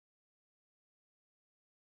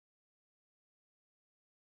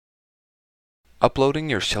Uploading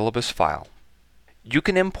your syllabus file. You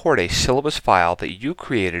can import a syllabus file that you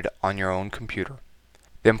created on your own computer.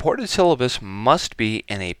 The imported syllabus must be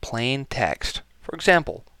in a plain text, for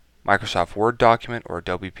example, Microsoft Word document or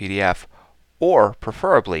Adobe PDF, or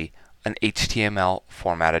preferably an HTML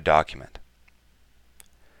formatted document.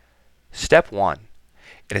 Step 1.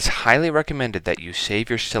 It is highly recommended that you save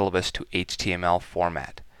your syllabus to HTML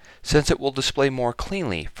format, since it will display more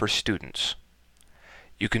cleanly for students.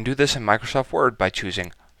 You can do this in Microsoft Word by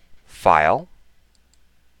choosing File,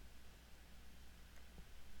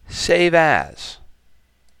 Save As.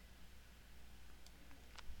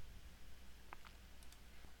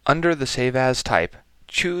 Under the Save As type,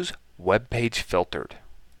 choose Web Page Filtered.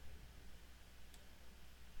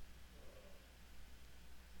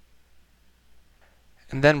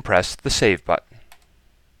 And then press the Save button.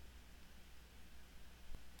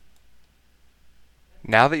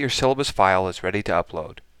 Now that your syllabus file is ready to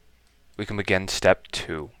upload, we can begin Step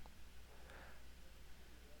 2.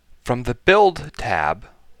 From the Build tab,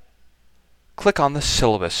 click on the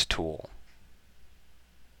Syllabus tool.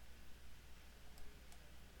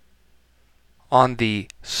 On the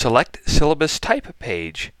Select Syllabus Type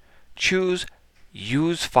page, choose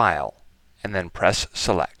Use File and then press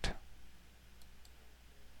Select.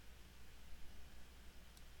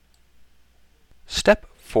 Step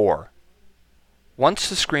 4. Once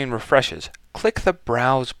the screen refreshes, click the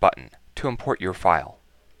Browse button to import your file.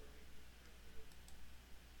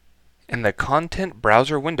 In the Content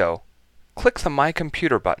Browser window, click the My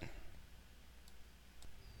Computer button.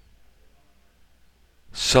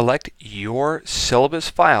 Select your syllabus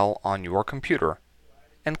file on your computer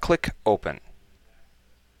and click Open.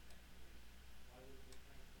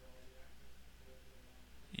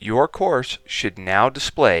 Your course should now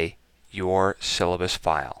display your syllabus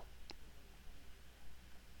file.